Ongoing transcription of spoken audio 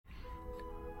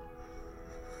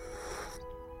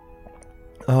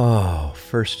Oh,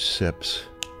 first sips.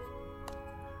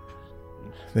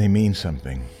 They mean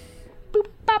something. Boop,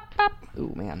 bop, bop.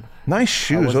 Ooh, man. Nice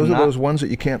shoes. Those are those ones that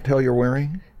you can't tell you're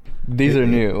wearing? These are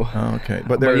new. Oh, okay.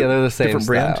 But they're the same different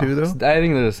brand style. too, though? I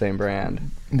think they're the same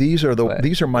brand. These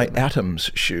are my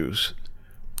Atoms shoes.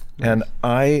 And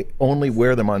I only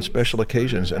wear them on special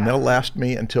occasions, and they'll last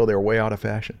me until they're way out of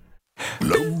fashion.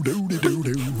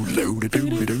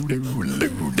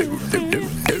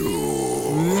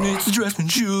 It's the Dressman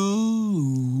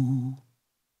Show.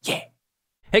 Yeah.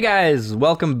 Hey guys,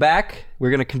 welcome back. We're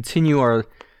going to continue our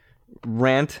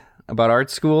rant about art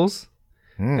schools.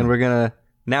 And we're going to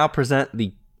now present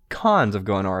the cons of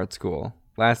going to art school.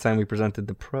 Last time we presented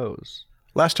the pros.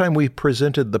 Last time we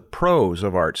presented the pros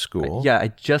of art school. Yeah, I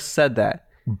just said that.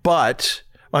 But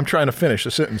I'm trying to finish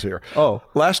the sentence here. Oh.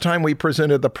 Last time we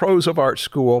presented the pros of art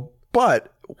school,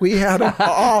 but we had an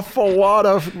awful lot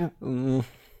of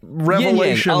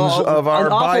revelations of our biases.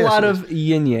 An awful lot of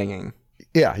yin-yanging.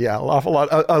 Yeah, an awful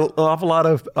lot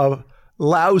of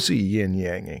lousy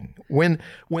yin-yanging. When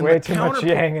Way too much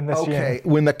yang in this yin.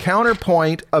 When the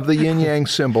counterpoint of the yin-yang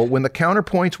symbol, when the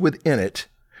counterpoints within it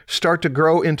start to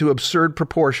grow into absurd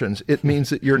proportions, it means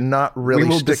that you're not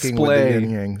really sticking with the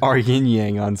yin-yang. Our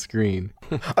yin-yang on screen.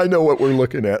 I know what we're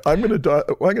looking at. I'm going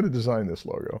to design this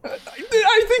logo.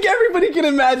 I think everybody can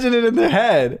imagine it in their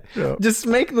head. Yeah. Just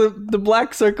make the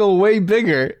black circle way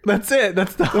bigger. That's it.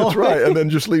 That's the whole That's right. thing. And then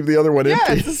just leave the other one Yeah,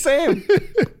 empty. it's the same.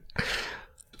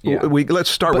 Yeah. Let's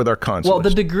start with our cons. Well,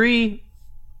 list. the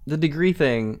degree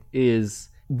thing is,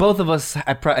 both of us,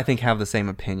 I think, have the same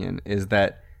opinion, is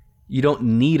that you don't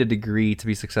need a degree to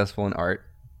be successful in art.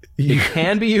 It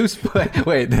can be useful.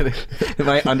 Wait, am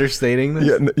I understating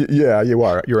this? Yeah, you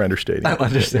are. You're understating. I'm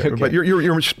understating. But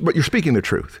you're speaking the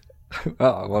truth.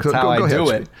 Oh, well, that's how I do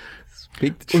it.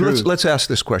 Speak the truth. Well, let's ask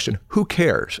this question: who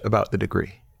cares about the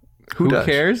degree? Who does?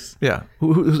 Cares? Yeah.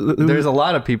 There's a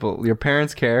lot of people. Your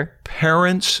parents care.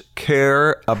 Parents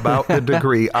care about the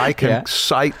degree. I can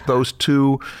cite those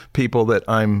two people that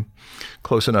I'm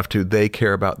close enough to. They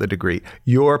care about the degree.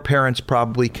 Your parents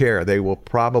probably care. They will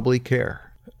probably care.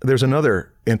 There's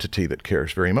another entity that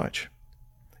cares very much.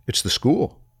 It's the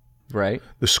school. Right.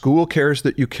 The school cares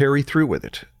that you carry through with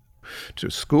it. So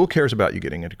school cares about you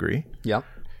getting a degree. Yep.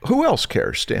 Who else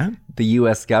cares, Stan? The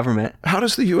U.S. government. How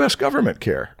does the U.S. government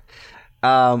care?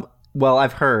 Well,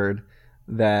 I've heard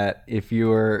that if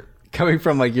you're coming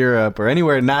from like Europe or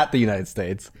anywhere not the United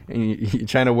States, and you're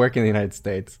trying to work in the United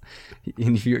States,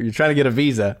 and if you're trying to get a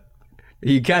visa,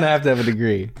 you kind of have to have a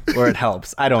degree, or it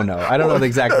helps. I don't know. I don't know the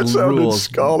exact That sounded rules.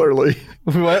 scholarly.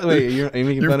 What? Wait, you're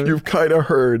making fun of me? You've kind of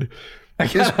heard. I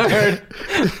kind of heard.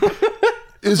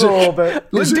 Is A little bit.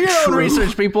 Let's do your own true?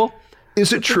 research, people.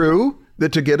 Is it true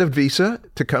that to get a visa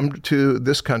to come to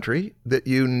this country that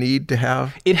you need to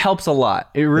have? It helps a lot.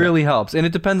 It really helps. And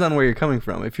it depends on where you're coming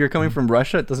from. If you're coming from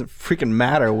Russia, it doesn't freaking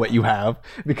matter what you have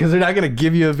because they're not going to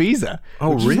give you a visa.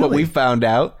 Oh, which is what really? we found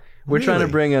out. We're trying to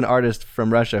Really? bring an artist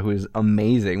from Russia who is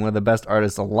amazing, one of the best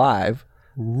artists alive,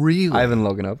 Really? Ivan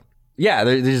Loganov. Yeah,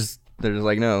 they're just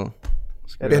like, no.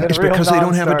 And it's because they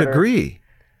don't have a degree.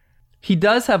 He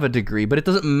does have a degree, but it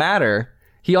doesn't matter.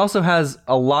 He also has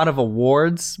a lot of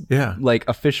awards, Yeah. like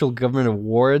official government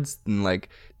awards, and like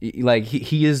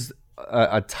he is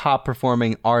a top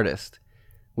performing artist,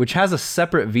 which has a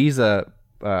separate visa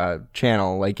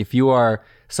channel. Like if you are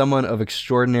someone of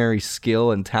extraordinary skill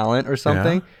and talent or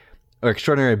something, or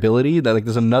extraordinary ability, that like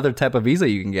there's another type of visa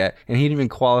you can get, and he didn't even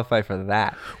qualify for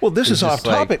that. Well, this is off just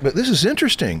like- topic, but this is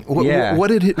interesting. What, Yeah. what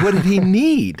did he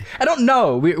need? I don't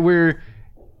know.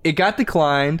 It got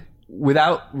declined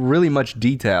without really much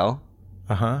detail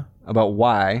about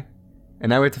why. And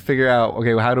now we have to figure out,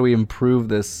 okay, well, how do we improve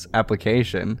this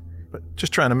application? But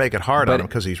just trying to make it hard on him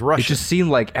because he's Russian. It just seemed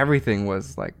like everything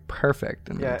was like perfect.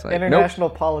 And Yeah, it's like, international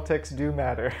politics do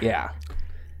matter. nope. Yeah.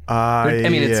 I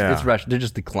mean, it's Russia. They're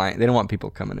just declining. They don't want people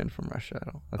coming in from Russia.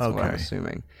 That's what I'm Okay.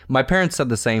 assuming. My parents said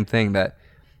the same thing that,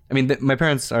 I mean, my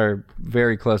parents are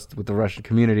very close with the Russian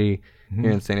community here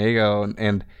in San Diego.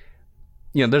 And,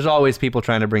 you know, there's always people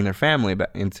trying to bring their family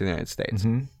back into the United States.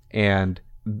 And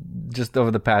just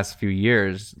over the past few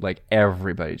years, like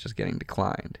everybody's just getting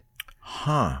declined.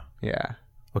 Huh. Yeah.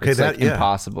 Okay, It's like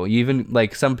impossible. You even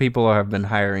like some people have been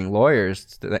hiring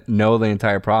lawyers that know the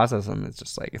entire process, and it's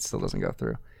just like it still doesn't go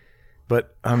through.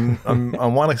 But I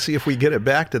want to see if we get it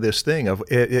back to this thing of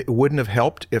it wouldn't have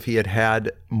helped if he had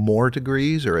had more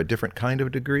degrees or a different kind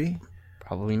of degree.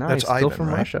 Probably not. That's He's still Ivan, from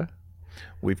right? Russia.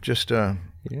 We've just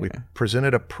we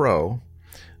presented a pro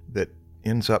that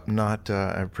ends up not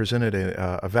presented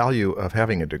a value of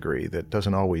having a degree that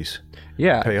doesn't always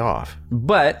Yeah. pay off.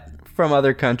 But from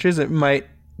other countries, it might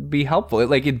be helpful.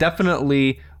 Like it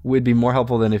definitely would be more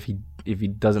helpful than if he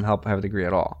doesn't have a degree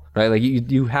at all, right? Like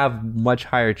you have much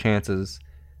higher chances.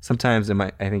 Sometimes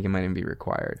I think it might even be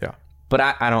required. Yeah. But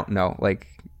I don't know. Like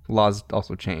laws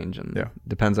also change and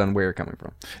depends on where you're coming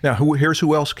from. Now, here's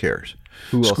who else cares.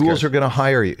 Schools are going to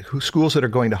hire you. Schools that are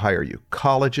going to hire you.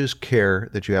 Colleges care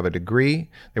that you have a degree.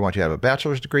 They want you to have a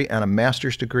bachelor's degree and a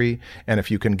master's degree. And if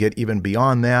you can get even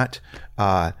beyond that,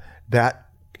 that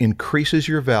increases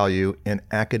your value in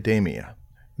academia.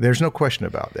 There's no question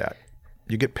about that.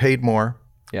 You get paid more.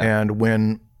 Yeah. And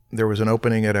when there was an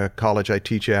opening at a college I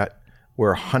teach at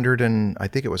where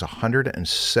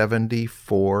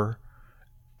 174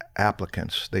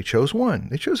 applicants, they chose one.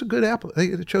 They chose a good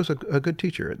They chose a good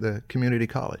teacher at the community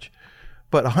college,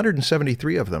 but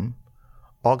 173 of them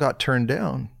all got turned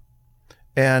down,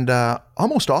 and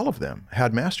almost all of them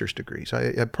had master's degrees.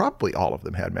 Probably all of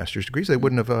them had master's degrees. They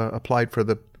wouldn't have applied for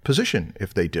the position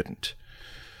if they didn't.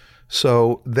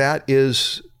 So that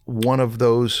is one of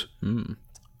those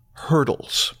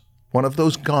hurdles, one of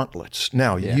those gauntlets.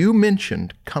 Now, you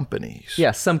mentioned companies.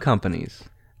 Yeah, some companies.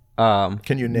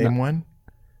 Can you name one?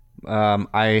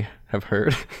 I have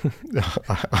heard.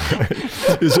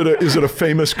 Is it a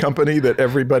famous company that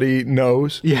everybody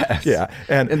knows? Yes. Yeah.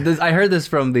 And I heard this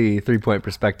from the 3 Point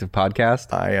Perspective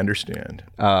podcast. I understand.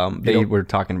 They were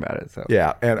talking about it. So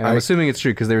yeah, and I'm assuming it's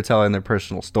true because they were telling their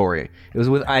personal story. It was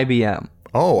with IBM.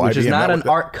 Oh, which IBM, is not an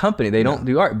art company. They don't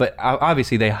do art, but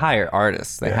obviously they hire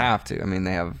artists. They have to. I mean,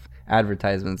 they have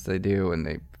advertisements they do,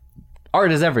 and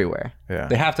art is everywhere. Yeah.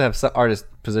 They have to have artist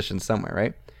positions somewhere,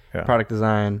 right? Yeah. Product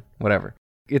design, whatever.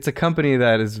 It's a company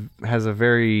that has a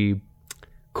very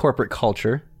corporate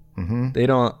culture. Mm-hmm. They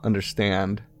don't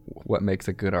understand what makes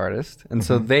a good artist, and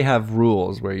so they have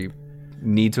rules where you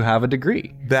need to have a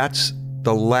degree. That's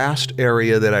the last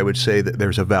area that I would say that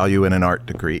there's a value in an art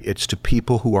degree. It's to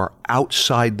people who are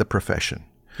outside the profession.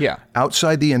 Yeah.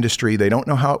 Outside the industry, they don't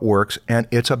know how it works, and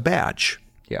it's a badge.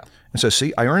 Yeah. And so,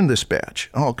 see, I earned this badge.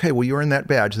 Oh, okay, well, you earned that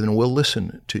badge, then we'll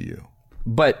listen to you.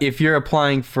 But if you're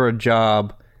applying for a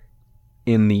job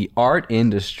in the art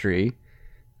industry,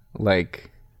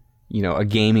 like, a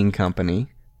gaming company,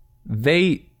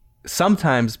 they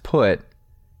sometimes put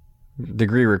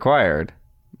degree required,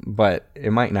 but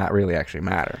it might not really actually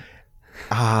matter.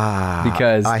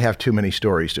 Because I have too many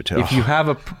stories to tell. If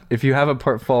you have a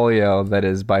portfolio that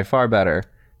is by far better,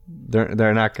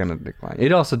 they're not going to decline.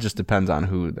 It also just depends on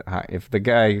who. If the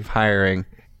guy hiring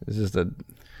is just a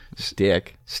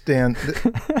dick, Stan,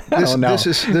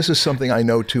 this is something I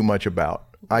know too much about.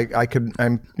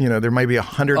 There might be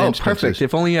 100 instances. Oh, perfect.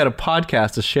 If only you had a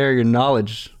podcast to share your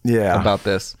knowledge about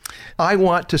this. I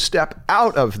want to step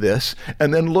out of this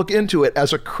and then look into it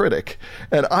as a critic.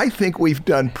 And I think we've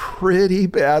done pretty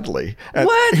badly. And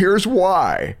what? Here's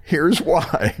why.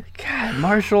 God,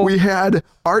 Marshall. We had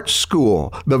art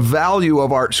school, the value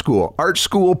of art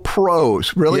school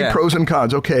pros, really pros and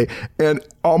cons. Okay. And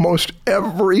almost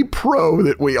every pro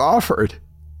that we offered,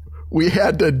 we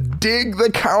had to dig the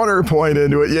counterpoint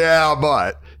into it. Yeah,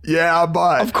 but.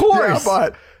 Of course. Yeah,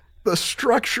 but. The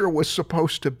structure was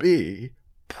supposed to be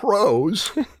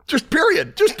pros. Just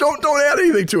period. Just don't add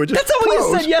anything to it. Just That's not what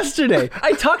you said yesterday.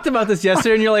 I talked about this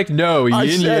yesterday, and you're like, no,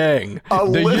 yin-yang.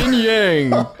 The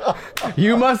yin-yang.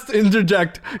 You must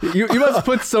interject. You must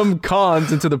put some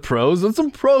cons into the pros and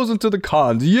some pros into the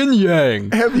cons.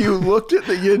 Yin-yang. Have you looked at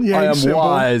the yin-yang symbol? I am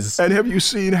wise. And have you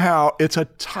seen how it's a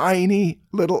tiny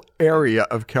little area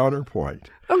of counterpoint?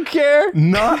 Don't care.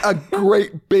 Not a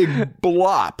great big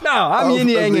blop. No, I'm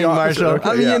yin-yanging, Marshall. Okay,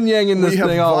 I'm yin-yanging this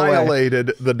thing all the way. We have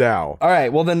violated the Tao. All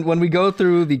right, well then when we go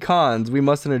through the cons, we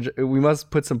must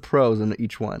put some pros in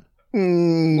each one.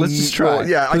 Let's just try. Well,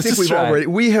 yeah, I think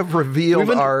we have revealed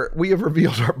our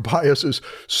biases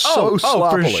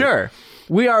sloppily. For sure.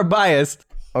 We are biased.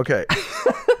 Okay.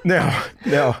 Now.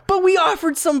 But we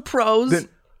offered some pros. Then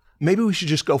maybe we should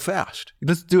just go fast.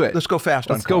 Let's do it. Let's go fast.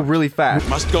 Let's go really fast.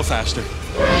 Must go faster.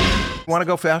 You want to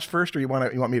go fast first, or you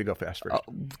want me to go fast first?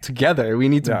 Together, we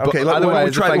need to. Yeah, okay.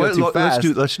 Otherwise, if I go too fast,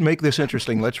 let's make this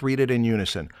interesting. Let's read it in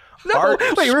unison.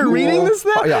 We're reading this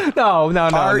now? Yeah. No.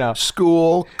 Art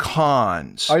school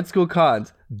cons. Art school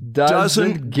cons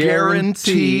doesn't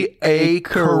guarantee a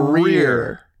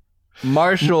career.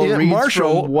 Marshall reads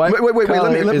from what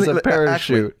color is a parachute.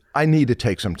 Actually, I need to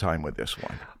take some time with this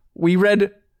one. We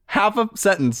read half a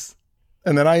sentence.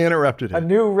 And then I interrupted him. A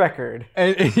new record.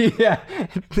 And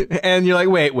and you're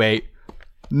like, wait.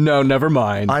 No, never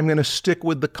mind. I'm going to stick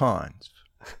with the cons.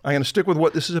 I'm going to stick with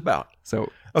what this is about.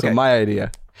 So my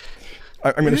idea.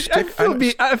 I'm going to stick.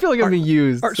 I feel like I'm being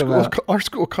used. Art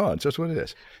school cons. That's what it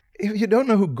is. If you don't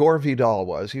know who Gore Vidal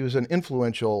was, he was an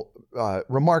influential,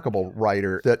 remarkable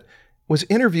writer that was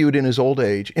interviewed in his old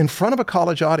age in front of a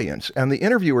college audience. And the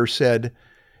interviewer said,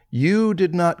 "You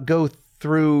did not go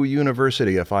through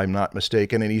university, if I'm not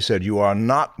mistaken." And he said, "You are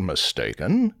not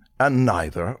mistaken, and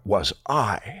neither was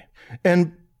I."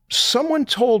 And someone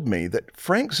told me that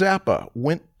Frank Zappa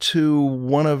went to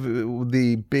one of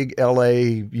the big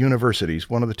LA universities,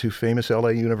 one of the two famous LA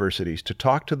universities, to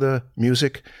talk to the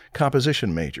music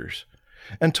composition majors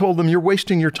and told them, "You're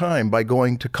wasting your time by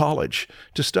going to college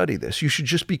to study this. You should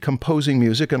just be composing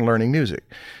music and learning music."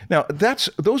 Now,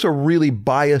 those are really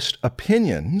biased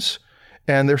opinions,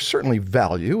 and there's certainly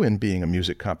value in being a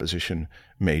music composition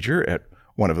major at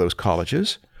one of those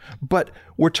colleges. But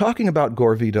we're talking about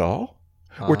Gore Vidal.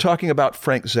 We're talking about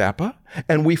Frank Zappa,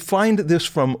 and we find this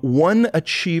from one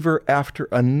achiever after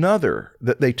another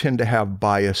that they tend to have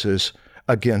biases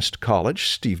against college.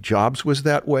 Steve Jobs was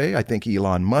that way. I think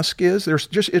Elon Musk is.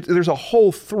 There's a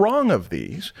whole throng of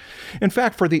these. In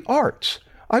fact, for the arts,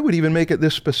 I would even make it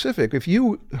this specific. If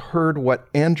you heard what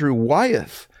Andrew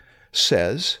Wyeth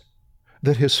says,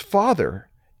 that his father,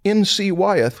 N.C.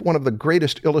 Wyeth, one of the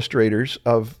greatest illustrators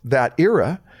of that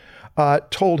era,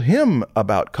 told him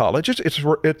about college,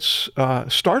 it's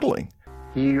startling.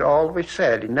 He always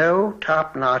said no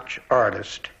top-notch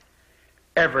artist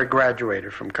ever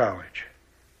graduated from college.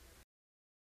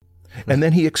 And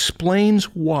then he explains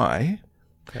why,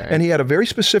 and he had a very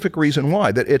specific reason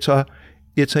why, that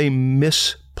it's a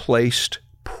misplaced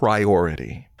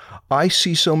priority. I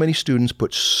see so many students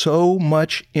put so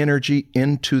much energy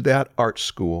into that art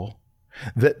school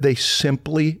that they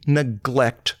simply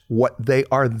neglect what they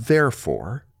are there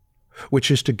for,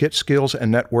 which is to get skills and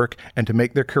network and to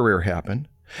make their career happen.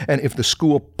 And if the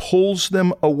school pulls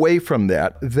them away from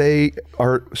that, they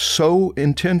are so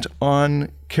intent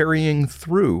on carrying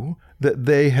through that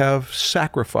they have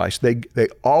sacrificed. They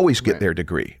always get their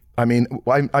degree. I mean,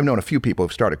 I've known a few people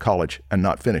who've started college and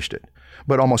not finished it,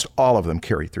 but almost all of them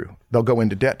carry through. They'll go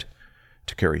into debt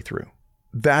to carry through.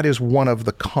 That is one of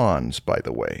the cons, by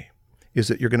the way, is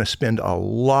that you're going to spend a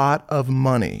lot of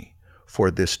money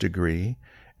for this degree.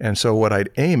 And so what I'd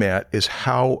aim at is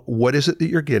what is it that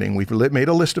you're getting? We've made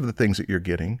a list of the things that you're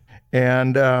getting.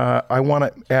 And I want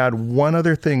to add one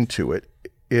other thing to it,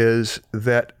 is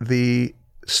that the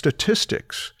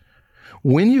statistics,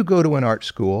 when you go to an art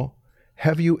school,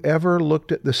 have you ever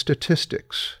looked at the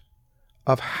statistics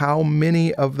of how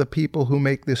many of the people who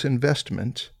make this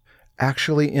investment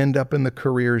actually end up in the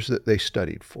careers that they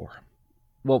studied for?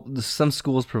 Well, some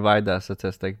schools provide that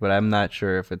statistic, but I'm not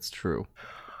sure if it's true.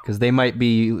 Because they might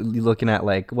be looking at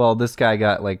like, well, this guy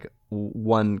got like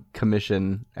one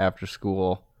commission after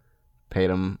school, paid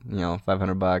him,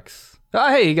 $500. Oh,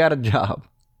 hey, he got a job.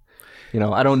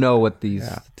 I don't know what these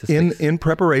statistics. In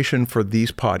preparation for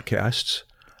these podcasts,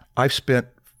 I've spent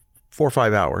 4 or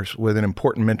 5 hours with an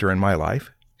important mentor in my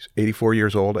life. He's 84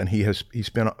 years old, and he's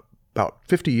spent about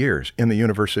 50 years in the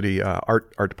university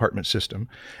art department system.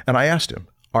 And I asked him,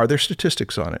 are there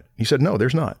statistics on it? He said, no,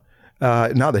 there's not.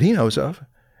 Not that he knows of.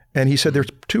 And he said there's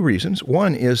two reasons.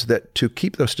 One is that to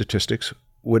keep those statistics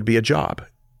would be a job.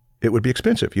 It would be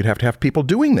expensive. You'd have to have people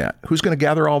doing that. Who's going to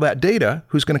gather all that data?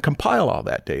 Who's going to compile all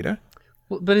that data?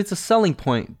 Well, but it's a selling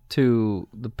point to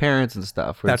the parents and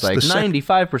stuff. Where it's like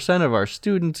 95% of our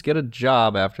students get a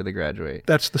job after they graduate.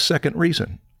 That's the second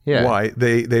reason why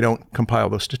they don't compile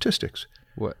those statistics.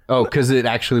 What? Oh, because it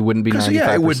actually wouldn't be 95%?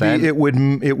 Yeah,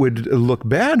 it would look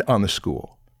bad on the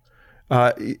school.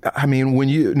 I mean,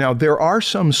 now there are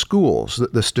some schools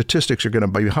that the statistics are going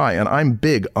to be high, and I'm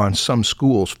big on some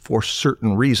schools for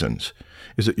certain reasons,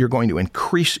 is that you're going to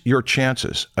increase your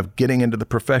chances of getting into the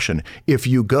profession if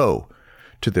you go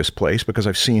to this place, because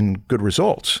I've seen good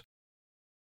results.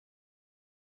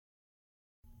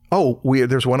 Oh,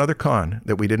 there's one other con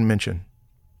that we didn't mention.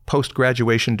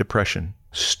 Post-graduation depression.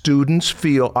 Students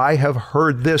feel, I have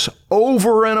heard this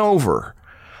over and over,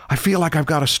 I feel like I've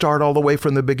got to start all the way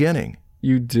from the beginning.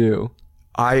 You do.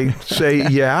 I say,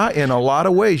 yeah, in a lot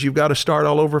of ways, you've got to start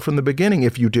all over from the beginning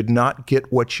if you did not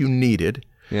get what you needed.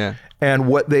 Yeah. And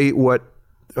what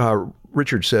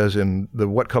Richard says in the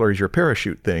 "What color is your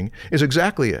parachute" thing is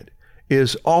exactly it.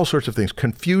 Is all sorts of things: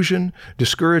 confusion,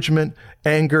 discouragement,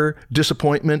 anger,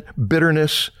 disappointment,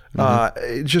 bitterness,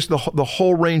 just the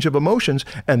whole range of emotions,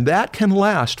 and that can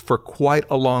last for quite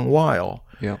a long while.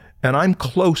 Yeah. And I'm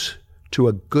close to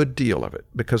a good deal of it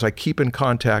because I keep in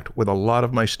contact with a lot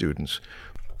of my students.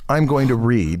 I'm going to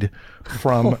read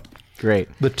from Great.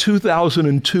 the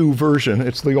 2002 version.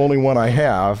 It's the only one I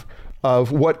have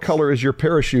of What Color Is Your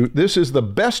Parachute. This is the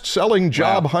best-selling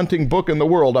job hunting book in the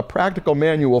world, a practical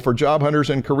manual for job hunters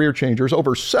and career changers.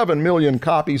 Over 7 million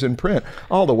copies in print,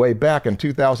 all the way back in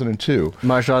 2002.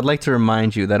 Marshall, I'd like to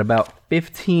remind you that about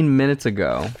 15 minutes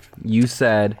ago, you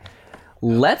said,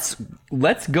 let's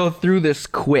go through this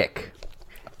quick.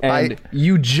 And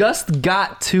you just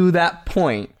got to that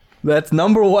point. That's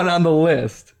number 1 on the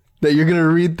list, that you're going to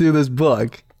read through this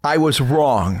book. I was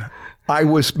wrong. I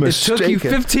was mistaken. It took you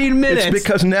 15 minutes. It's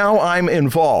because now I'm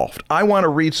involved. I want to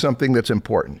read something that's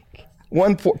important.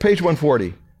 Page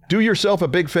 140. Do yourself a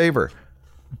big favor.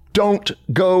 Don't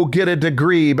go get a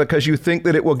degree because you think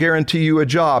that it will guarantee you a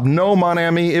job. No, mon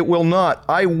ami, it will not.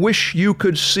 I wish you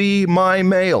could see my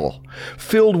mail,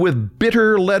 filled with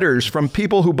bitter letters from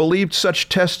people who believed such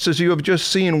tests as you have just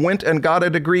seen, went and got a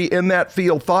degree in that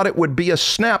field, thought it would be a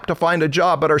snap to find a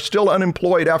job, but are still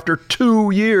unemployed after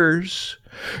 2 years.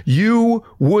 You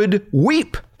would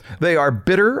weep. They are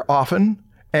bitter often,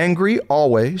 angry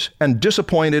always, and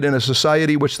disappointed in a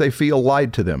society which they feel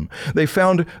lied to them. They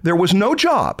found there was no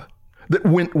job that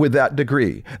went with that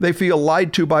degree. They feel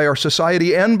lied to by our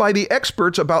society and by the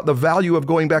experts about the value of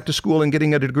going back to school and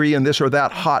getting a degree in this or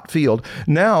that hot field.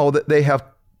 Now that they have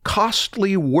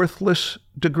costly, worthless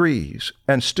degrees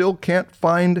and still can't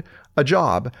find a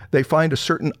job, they find a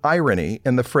certain irony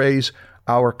in the phrase,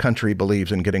 our country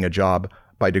believes in getting a job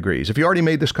by degrees. If you already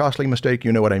made this costly mistake,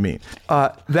 you know what I mean.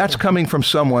 That's coming from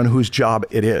someone whose job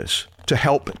it is to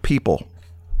help people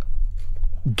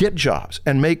get jobs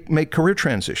and make career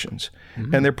transitions.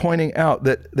 Mm-hmm. And they're pointing out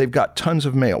that they've got tons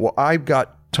of mail. Well, I've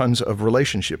got tons of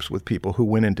relationships with people who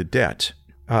went into debt.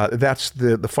 That's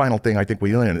the final thing I think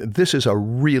we learned. This is a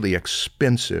really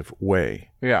expensive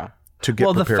way. Yeah. To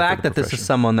get the fact that this is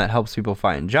someone that helps people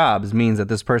find jobs means that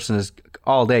this person is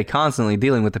all day constantly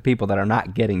dealing with the people that are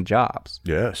not getting jobs.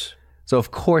 Yes. So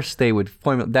of course they would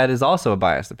formulate. That is also a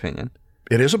biased opinion.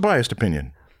 It is a biased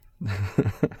opinion.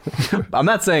 I'm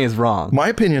not saying it's wrong. My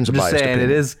opinion's a biased opinion. I'm just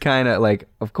saying it is kind of like,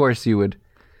 of course you would.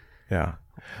 Yeah.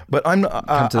 But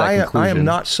I am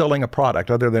not selling a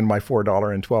product other than my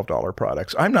 $4 and $12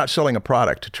 products. I'm not selling a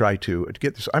product to try to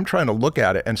get this. I'm trying to look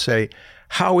at it and say,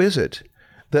 how is it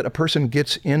that a person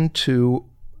gets into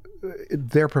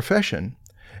their profession,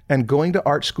 and going to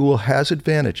art school has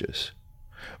advantages,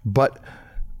 but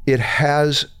it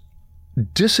has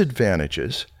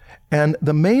disadvantages. And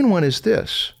the main one is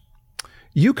this: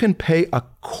 you can pay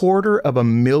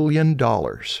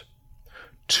 $250,000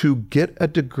 to get a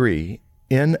degree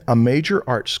in a major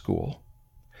art school,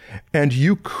 and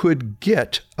you could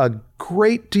get a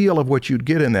great deal of what you'd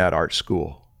get in that art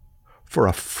school for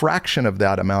a fraction of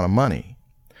that amount of money.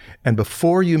 And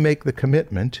before you make the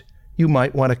commitment, you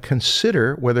might want to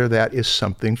consider whether that is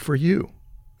something for you.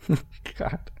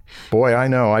 God. Boy, I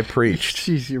know, I preached.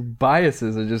 Jeez, your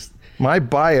biases are just... My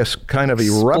bias kind of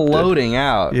erupted. Exploding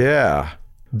out. Yeah.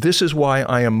 This is why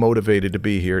I am motivated to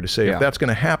be here, to say if that's going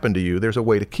to happen to you, there's a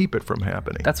way to keep it from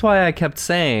happening. That's why I kept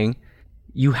saying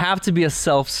you have to be a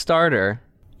self-starter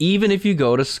even if you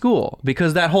go to school,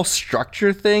 because that whole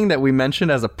structure thing that we mentioned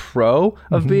as a pro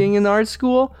of being in art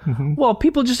school, well,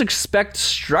 people just expect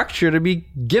structure to be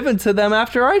given to them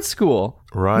after art school.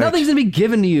 Right. Nothing's going to be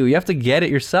given to you. You have to get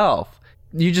it yourself.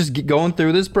 You just going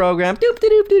through this program, doop, doop,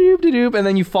 doop, doop, doop, doop, and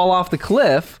then you fall off the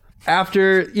cliff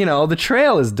after, the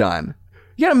trail is done.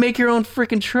 You got to make your own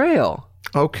freaking trail.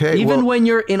 Okay. Even when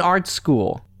you're in art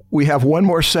school. We have one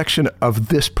more section of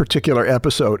this particular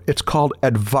episode. It's called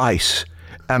Advice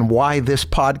and Why This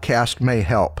Podcast May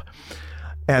Help.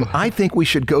 And I think we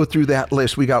should go through that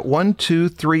list. We got 1, 2,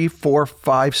 3, 4,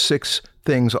 5, 6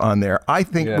 things on there. I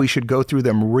think we should go through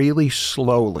them really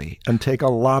slowly and take a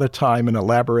lot of time and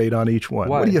elaborate on each one.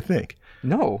 Why? What do you think?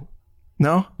 No.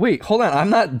 No? Wait, hold on. I'm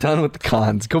not done with the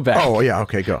cons. Go back. Oh, yeah.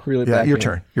 Okay, go. Your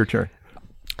turn. Your turn.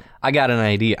 I got an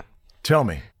idea. Tell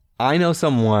me. I know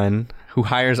someone who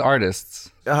hires artists.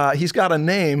 He's got a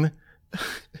name.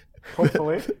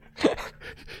 Hopefully.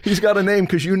 He's got a name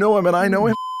because you know him and I know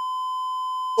him.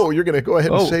 Oh, you're going to go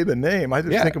ahead and say the name. I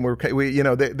was thinking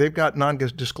they've got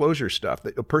non-disclosure stuff.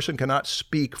 That a person cannot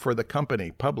speak for the company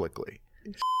publicly.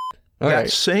 That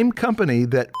same company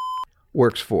that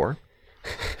works for,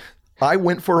 I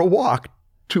went for a walk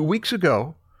 2 weeks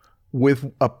ago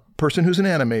with a person who's an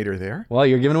animator there. Well,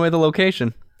 you're giving away the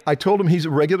location. I told him he's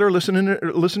a regular listener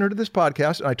to this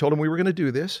podcast, and I told him we were going to do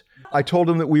this. I told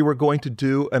him that we were going to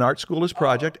do an Art School as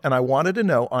project, and I wanted to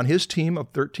know on his team of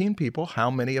 13 people, how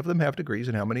many of them have degrees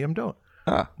and how many of them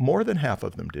don't. More than half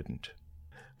of them didn't.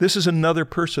 This is another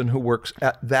person who works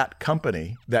at that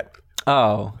company that...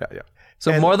 Oh. Yeah.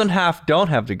 So more than half don't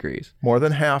have degrees. More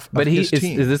than half of his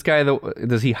team. Is this guy,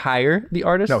 does he hire the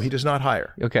artist? No, he does not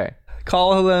hire. Okay.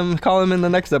 Call him in the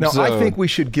next No, episode. I think we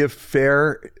should give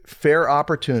fair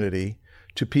opportunity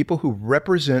to people who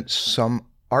represent some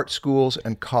art schools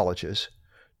and colleges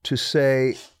to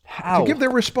say, How? to give their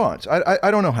response.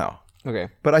 I don't know how, Okay.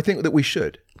 but I think that we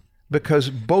should, because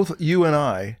both you and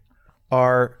I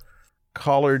are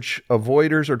college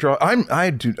avoiders or draw. I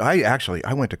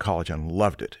went to college and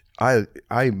loved it.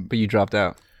 But you dropped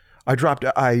out. I dropped.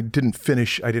 I didn't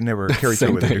finish. I didn't ever carry Same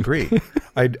through with a thing. degree.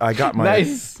 I got my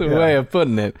Nice way of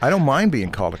putting it. I don't mind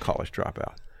being called a college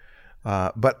dropout,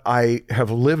 but I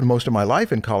have lived most of my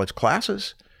life in college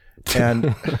classes,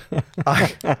 and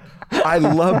I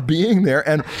love being there.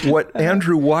 And what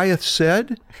Andrew Wyeth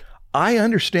said, I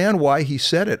understand why he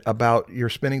said it about you're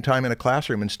spending time in a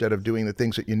classroom instead of doing the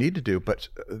things that you need to do. But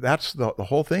that's the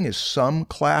whole thing is some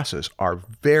classes are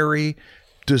very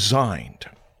designed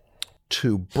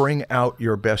to bring out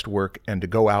your best work and to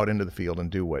go out into the field and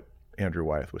do what Andrew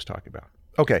Wyeth was talking about.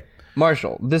 Okay.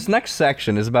 Marshall, this next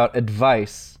section is about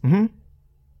advice.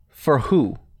 For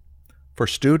who? For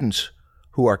students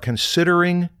who are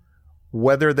considering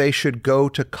whether they should go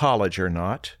to college or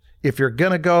not. If you're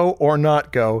going to go or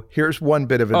not go, here's one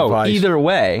bit of advice. Either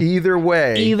way.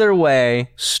 Either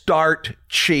way, start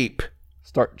cheap.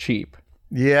 Start cheap.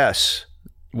 Yes.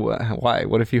 Why?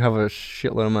 What if you have a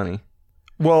shitload of money?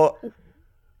 Well,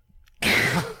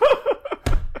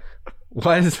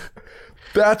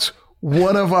 that's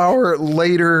one of our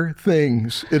later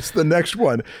things. It's the next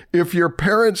one. If your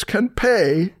parents can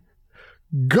pay,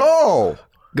 go.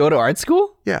 Go to art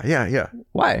school? Yeah.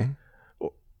 Why?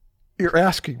 You're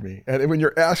asking me. And when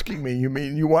you're asking me, you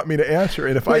mean you want me to answer.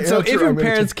 And if I answer, So if your I'm gonna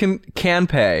parents can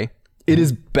pay, it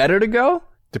is better to go?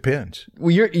 Depends.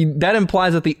 Well, that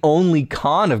implies that the only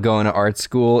con of going to art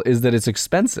school is that it's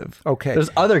expensive. Okay. There's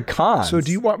other cons. So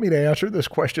do you want me to answer this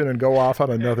question and go off on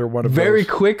another one of Very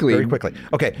those? quickly. Very quickly.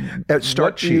 Okay.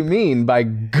 Start What do you cheap. mean by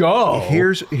go?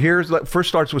 Here's first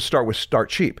start with start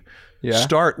cheap. Yeah.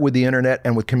 Start with the internet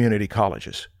and with community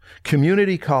colleges.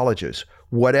 Community colleges,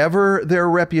 whatever their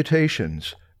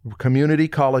reputations, community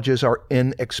colleges are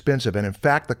inexpensive. And in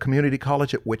fact, the community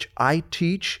college at which I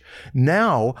teach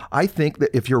now, I think that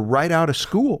if you're right out of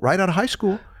high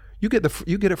school, you get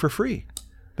it for free.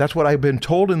 That's what I've been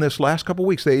told in this last couple of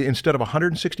weeks. They, instead of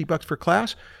 $160 for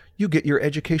class, you get your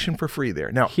education for free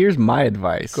there. Now, Here's my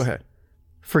advice. go ahead.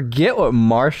 Forget what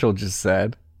Marshall just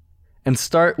said and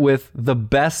start with the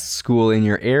best school in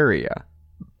your area.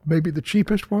 Maybe the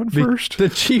cheapest one first. The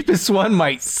cheapest one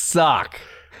might suck.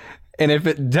 And if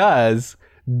it does,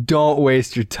 don't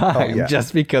waste your time yeah.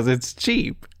 just because it's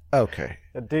cheap. Okay.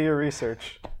 Do your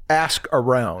research. Ask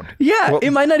around. Yeah, Well,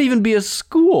 it might not even be a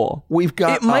school. We've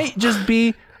got It might just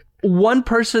be one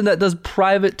person that does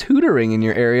private tutoring in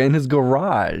your area in his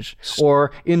garage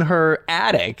or in her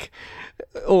attic.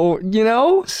 Or,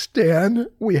 Stan,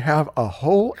 we have a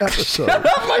whole episode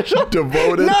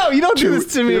devoted No, you don't do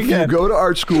this to me if again. you go to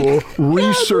art school,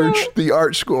 research the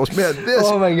art schools. Man,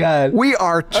 Oh my God. we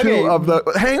are two Okay. of the,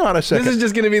 hang on a second. This is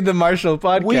just going to be the Marshall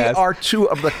podcast. We are two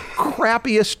of the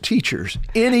crappiest teachers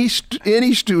any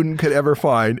student could ever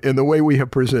find in the way we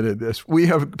have presented this. We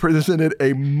have presented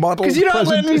a muddled Because you don't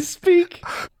let me speak.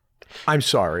 I'm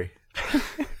sorry.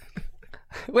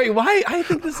 Wait, why? I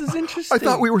think this is interesting. I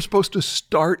thought we were supposed to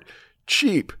start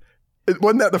cheap.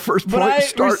 Wasn't that the first point?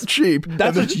 Start cheap.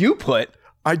 That's And what you put.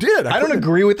 I did. I don't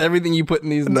agree with everything you put in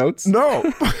these notes.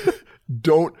 No.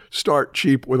 Don't start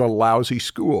cheap with a lousy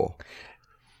school.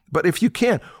 But if you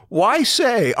can, why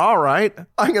say, all right,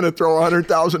 I'm going to throw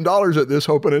 $100,000 at this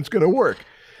hoping it's going to work,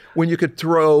 when you could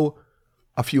throw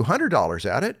a few $100s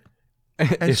at it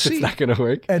and If see, it's not going to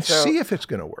work. and So- see if it's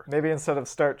going to work. Maybe instead of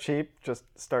start cheap, just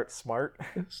start smart.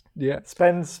 Yeah.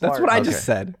 Spend smart. That's what I Okay. just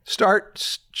said.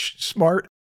 Start smart,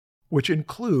 which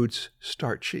includes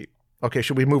start cheap. Okay,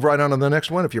 should we move right on to the next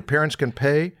one? If your parents can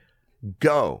pay,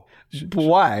 go.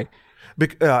 Why?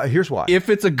 Here's why. If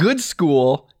it's a good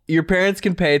school, your parents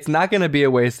can pay. It's not going to be a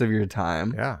waste of your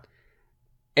time. Yeah.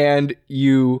 And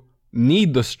you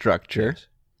need the structure.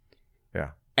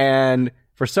 Yeah. And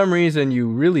for some reason, you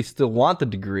really still want the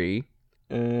degree.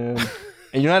 And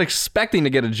you're not expecting to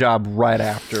get a job right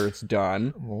after it's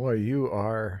done. Boy, you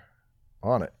are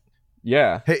on it.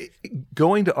 Yeah. Hey,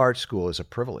 going to art school is a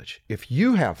privilege. If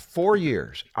you have 4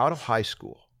 years out of high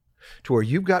school to where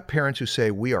you've got parents who say,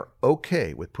 we are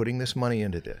okay with putting this money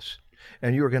into this,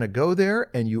 and you are going to go there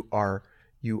and you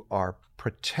are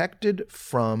protected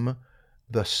from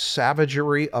the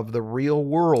savagery of the real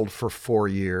world for 4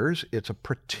 years. It's a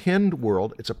pretend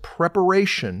world. It's a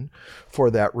preparation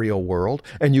for that real world.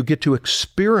 And you get to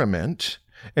experiment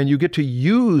and you get to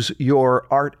use your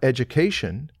art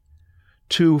education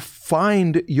to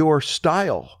find your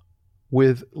style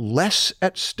with less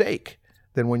at stake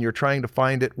than when you're trying to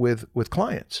find it with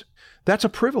clients. That's a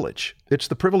privilege. It's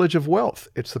the privilege of wealth.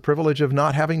 It's the privilege of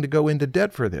not having to go into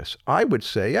debt for this. I would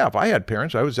say, yeah, if I had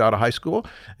parents, I was out of high school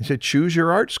and said, choose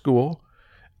your art school,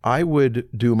 I would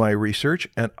do my research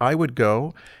and I would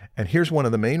go. And here's one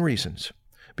of the main reasons,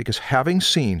 because having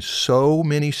seen so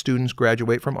many students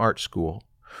graduate from art school,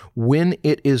 when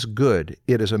it is good,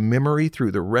 it is a memory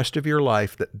through the rest of your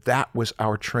life that was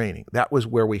our training. That was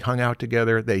where we hung out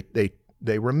together.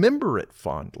 They remember it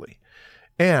fondly.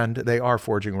 And they are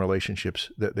forging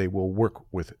relationships that they will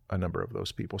work with a number of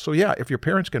those people. So yeah, if your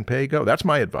parents can pay, go. That's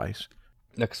my advice.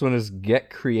 Next one is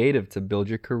get creative to build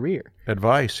your career.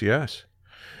 Advice, yes.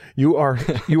 You are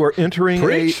entering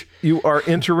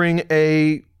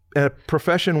a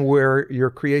profession where your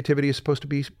creativity is supposed to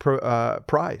be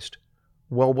prized.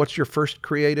 Well, what's your first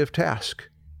creative task?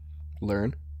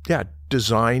 Learn. Yeah,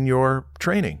 design your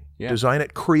training. Yeah. Design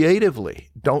it creatively.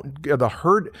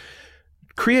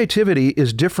 Creativity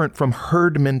is different from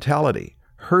herd mentality.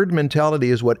 Herd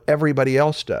mentality is what everybody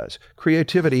else does.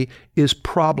 Creativity is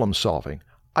problem solving.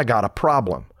 I got a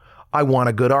problem. I want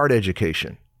a good art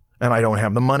education, and I don't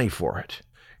have the money for it.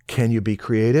 Can you be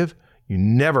creative? You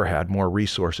never had more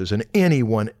resources than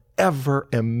anyone ever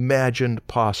imagined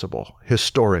possible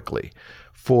historically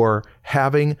for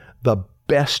having the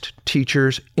best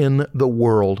teachers in the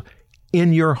world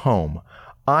in your home.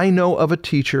 I know of a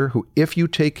teacher who, if you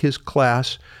take his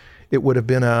class, it would have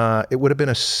been a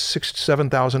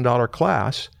 $6,000-7,000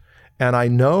 class, and I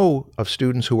know of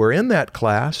students who were in that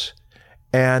class,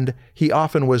 and he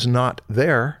often was not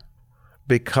there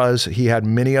because he had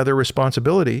many other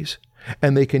responsibilities,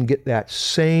 and they can get that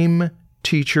same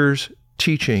teacher's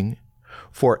teaching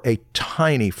for a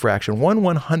tiny fraction,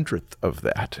 1/100th of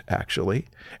that actually,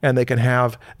 and they can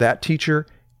have that teacher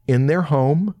in their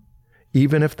home.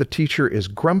 Even if the teacher is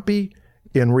grumpy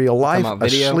in real life,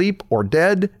 asleep or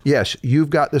dead, yes, you've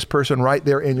got this person right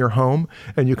there in your home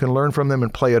and you can learn from them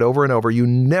and play it over and over. You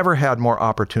never had more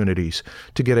opportunities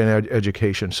to get an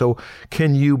education. So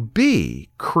can you be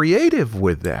creative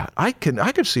with that? I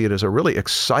could see it as a really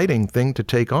exciting thing to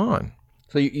take on.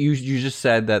 So you just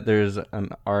said that there's an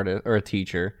artist or a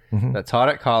teacher that taught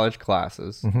at college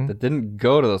classes that didn't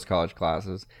go to those college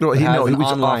classes. Well, he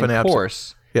was online often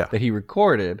course that he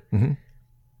recorded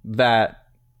that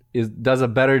does a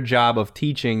better job of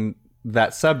teaching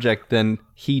that subject than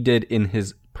he did in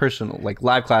his personal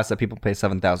live class that people pay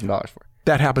 $7,000 for.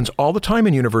 That happens all the time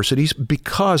in universities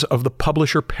because of the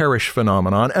publisher perish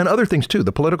phenomenon and other things too.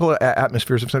 The political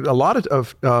atmospheres of a lot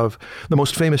of the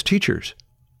most famous teachers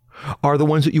are the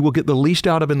ones that you will get the least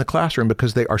out of in the classroom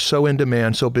because they are so in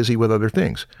demand, so busy with other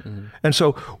things. And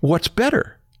so what's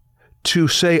better? To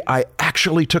say I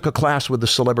actually took a class with the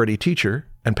celebrity teacher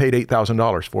and paid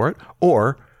 $8,000 for it,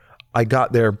 or I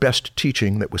got their best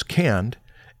teaching that was canned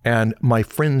and my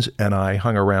friends and I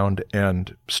hung around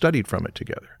and studied from it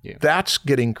together. Yeah. That's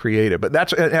getting creative. But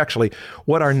that's actually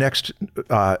what our next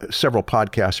several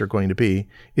podcasts are going to be,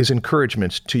 is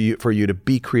encouragements for you to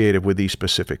be creative with these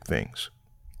specific things.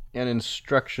 And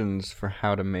instructions for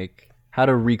how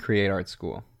to recreate art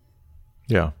school.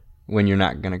 Yeah. When you're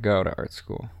not going to go to art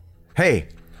school. Hey,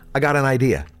 I got an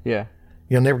idea. Yeah.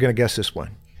 You're never going to guess this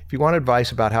one. If you want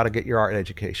advice about how to get your art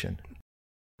education,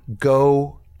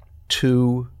 go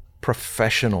to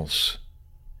professionals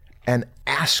and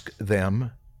ask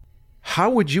them, how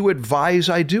would you advise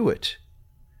I do it?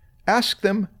 Ask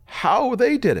them how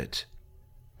they did it.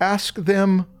 Ask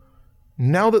them,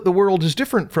 now that the world is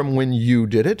different from when you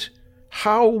did it,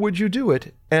 how would you do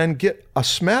it? And get a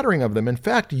smattering of them. In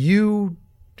fact, you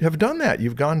have done that.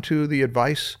 You've gone to the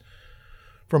advice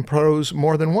from pros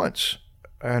more than once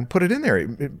and put it in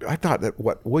there. I thought that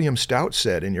what William Stout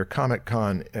said in your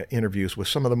Comic-Con interviews was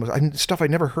some of the most stuff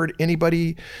I'd never heard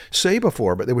anybody say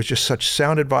before, but there was just such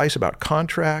sound advice about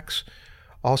contracts.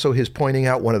 Also, his pointing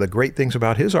out one of the great things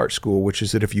about his art school, which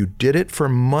is that if you did it for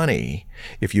money,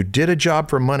 if you did a job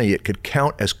for money, it could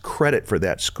count as credit for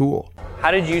that school.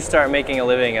 How did you start making a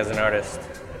living as an artist?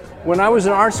 When I was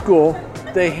in art school,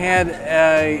 they had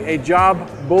a job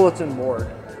bulletin board.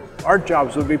 Art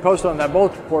jobs would be posted on that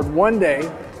bulletin board. One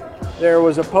day, there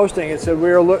was a posting. It said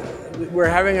we're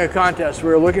having a contest. We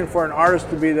were looking for an artist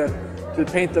to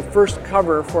paint the first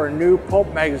cover for a new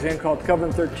pulp magazine called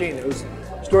Coven 13. It was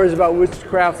stories about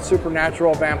witchcraft,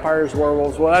 supernatural, vampires,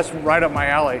 werewolves. Well, that's right up my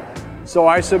alley. So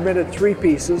I submitted 3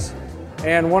 pieces,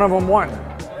 and one of them won.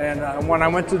 And when I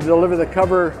went to deliver the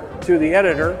cover to the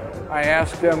editor, I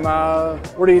asked him,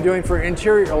 what are you doing for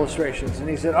interior illustrations? And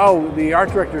he said, oh, the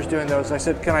art director's doing those. I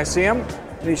said, can I see them?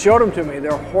 And he showed them to me. They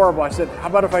were horrible. I said, how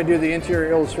about if I do the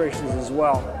interior illustrations as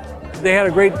well? they had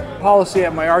a great policy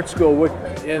at my art school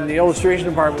in the illustration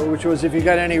department, which was if you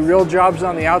got any real jobs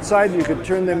on the outside, you could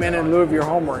turn them in lieu of your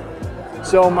homework.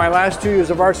 So my last 2 years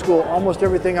of art school, almost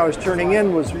everything I was turning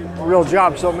in was real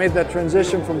jobs. So it made that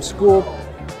transition from school,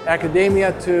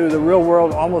 academia to the real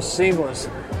world almost seamless.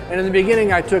 And in the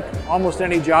beginning, I took almost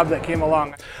any job that came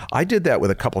along. I did that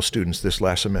with a couple students this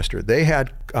last semester. They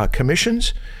had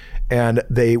commissions, and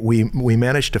we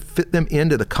managed to fit them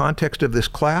into the context of this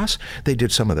class. They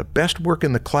did some of the best work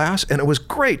in the class, and it was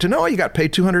great to know, oh, you got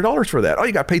paid $200 for that. Oh,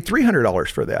 you got paid $300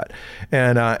 for that.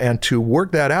 And to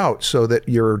work that out so that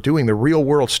you're doing the real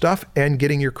world stuff and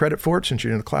getting your credit for it since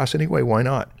you're in the class anyway, why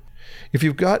not? If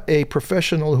you've got a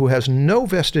professional who has no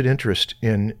vested interest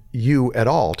in you at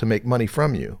all to make money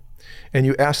from you, and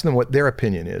you ask them what their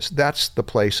opinion is, that's the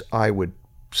place I would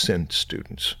send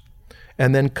students.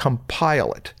 And then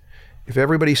compile it. If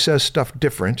everybody says stuff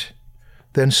different,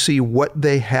 then see what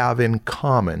they have in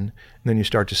common, and then you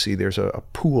start to see there's a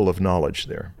pool of knowledge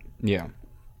there. Yeah.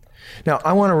 Now,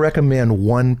 I want to recommend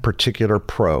one particular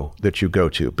pro that you go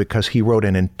to because he wrote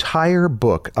an entire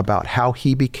book about how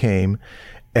he became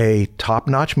a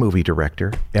top-notch movie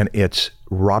director, and it's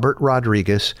Robert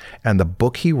Rodriguez, and the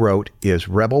book he wrote is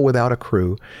Rebel Without a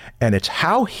Crew, and it's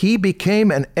how he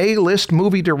became an A-list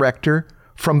movie director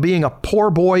from being a poor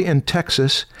boy in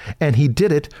Texas, and he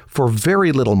did it for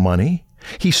very little money.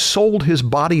 He sold his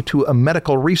body to a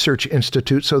medical research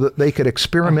institute so that they could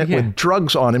experiment with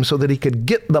drugs on him so that he could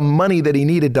get the money that he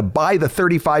needed to buy the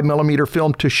 35 millimeter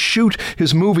film to shoot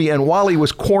his movie. And while he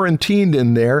was quarantined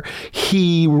in there,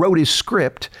 he wrote his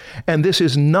script. And this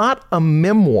is not a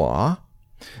memoir.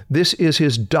 This is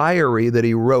his diary that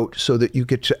he wrote so that you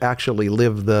get to actually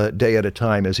live the day at a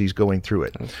time as he's going through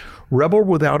it. Rebel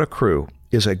Without a Crew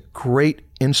is a great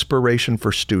inspiration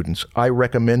for students. I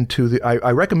recommend to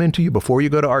you before you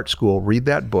go to art school, read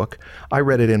that book. I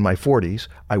read it in my 40s.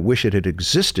 I wish it had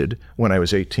existed when I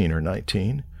was 18 or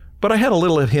 19. But I had a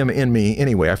little of him in me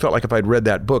anyway. I felt like if I'd read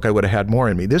that book, I would have had more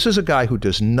in me. This is a guy who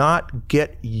does not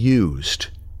get used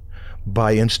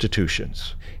by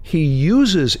institutions. He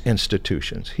uses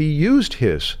institutions. He used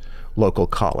his local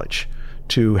college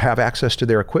to have access to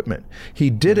their equipment. He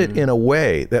did it in a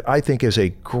way that I think is a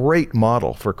great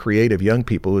model for creative young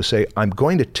people who say, I'm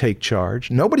going to take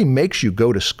charge. Nobody makes you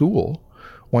go to school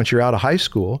once you're out of high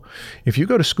school. If you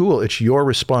go to school, it's your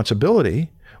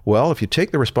responsibility. Well, if you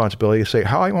take the responsibility, you say,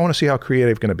 I want to see how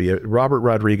creative going to be. Robert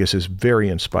Rodriguez is very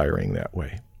inspiring that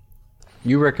way.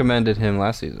 You recommended him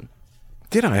last season.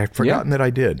 Did I? I've forgotten that I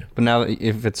did. But now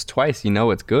if it's twice, you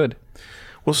know it's good.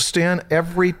 Well, Stan,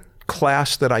 every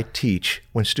class that I teach,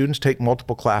 when students take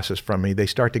multiple classes from me, they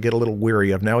start to get a little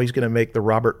weary of, now he's going to make the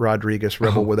Robert Rodriguez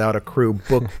Rebel Without a Crew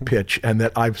book pitch, and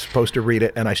that I'm supposed to read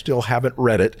it, and I still haven't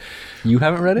read it. You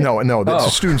haven't read it? No. The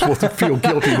students will feel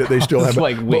guilty that they still haven't.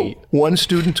 Like, wait. But one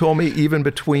student told me even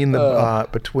between the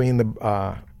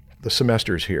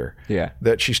semesters here,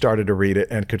 that she started to read it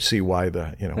and could see why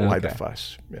the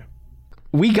fuss. Yeah.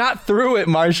 We got through it,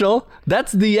 Marshall.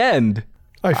 That's the end.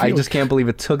 I just can't believe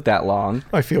it took that long.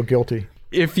 I feel guilty.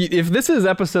 If this is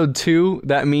episode 2,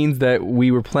 that means that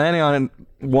we were planning on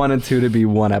 1 and 2 to be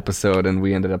one episode, and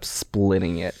we ended up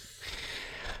splitting it.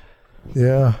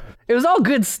 Yeah. It was all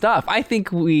good stuff. I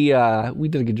think we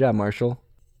did a good job, Marshall.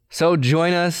 So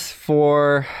join us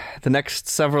for the next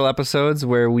several episodes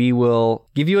where we will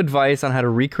give you advice on how to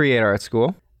recreate art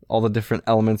school, all the different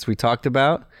elements we talked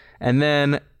about, and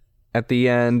then at the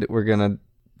end, we're going to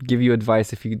give you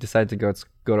advice if you decide to go to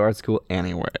art school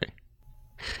anyway.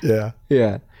 Yeah.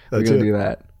 Yeah. We're going to do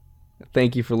that.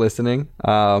 Thank you for listening.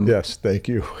 Yes, thank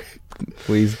you.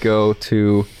 Please go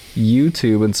to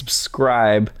YouTube and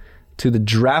subscribe to the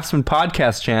Draftsman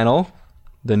Podcast channel,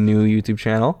 the new YouTube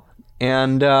channel.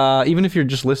 And even if you're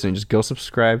just listening, just go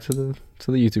subscribe to the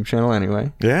YouTube channel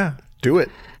anyway. Yeah, do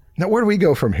it. Now, where do we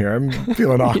go from here? I'm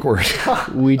feeling awkward.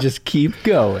 We just keep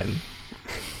going.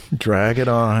 Drag it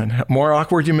on. The more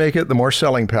awkward you make it, the more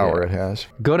selling power it has.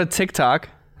 Go to TikTok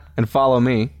and follow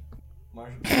me. Are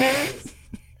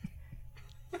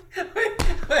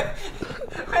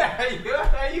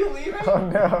you leaving? Oh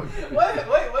no.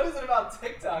 What is it about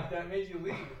TikTok that made you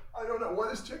leave? I don't know.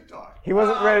 What is TikTok? He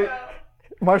wasn't ready. No.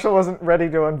 Marshall wasn't ready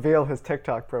to unveil his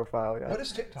TikTok profile yet. What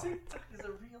is TikTok? TikTok is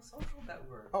a real social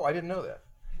network. Oh, I didn't know that.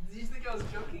 Did you think I was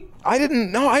joking? I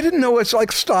didn't know. It's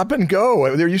like Stop and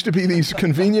Go. There used to be these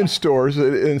convenience stores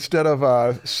instead of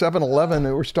 7-Eleven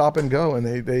that were Stop and Go,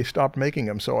 and they stopped making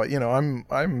them. So I'm.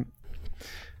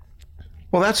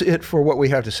 Well, that's it for what we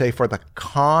have to say for the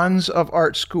cons of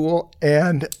art school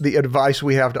and the advice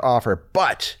we have to offer.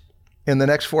 But in the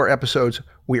next 4 episodes,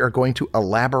 we are going to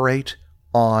elaborate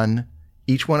on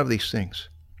each one of these things.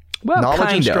 Well, knowledge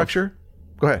kind and of. structure.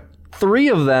 Go ahead. 3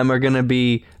 of them are going to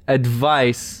be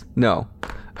advice. No.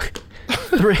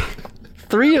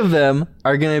 3 of them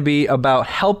are going to be about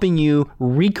helping you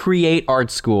recreate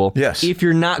art school. Yes. If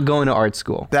you're not going to art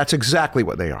school. That's exactly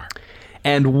what they are.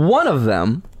 And one of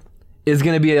them is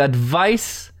going to be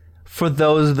advice for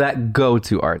those that go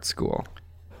to art school.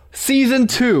 Season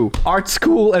 2, Art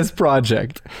School as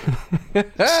Project.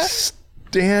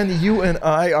 Dan, you and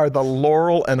I are the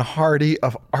Laurel and Hardy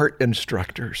of art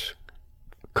instructors.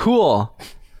 Cool.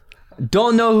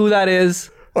 Don't know who that is.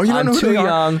 Oh, you don't know who I'm too they are?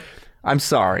 young. I'm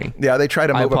sorry. Yeah, they try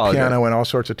to move a apologize. piano and all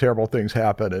sorts of terrible things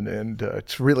happen, and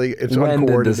it's When did this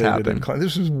uncoordinated. happen?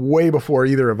 This is way before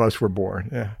either of us were born.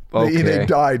 Yeah, Okay. they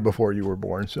died before you were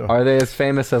born. So Are they as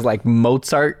famous as like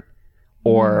Mozart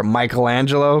or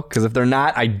Michelangelo? Because if they're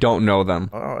not, I don't know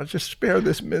them. just spare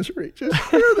this misery. Just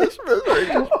spare this misery.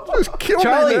 Just kill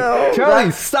me now. Charlie,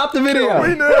 stop the video. Kill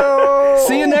me now.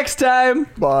 See you next time.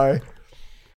 Bye.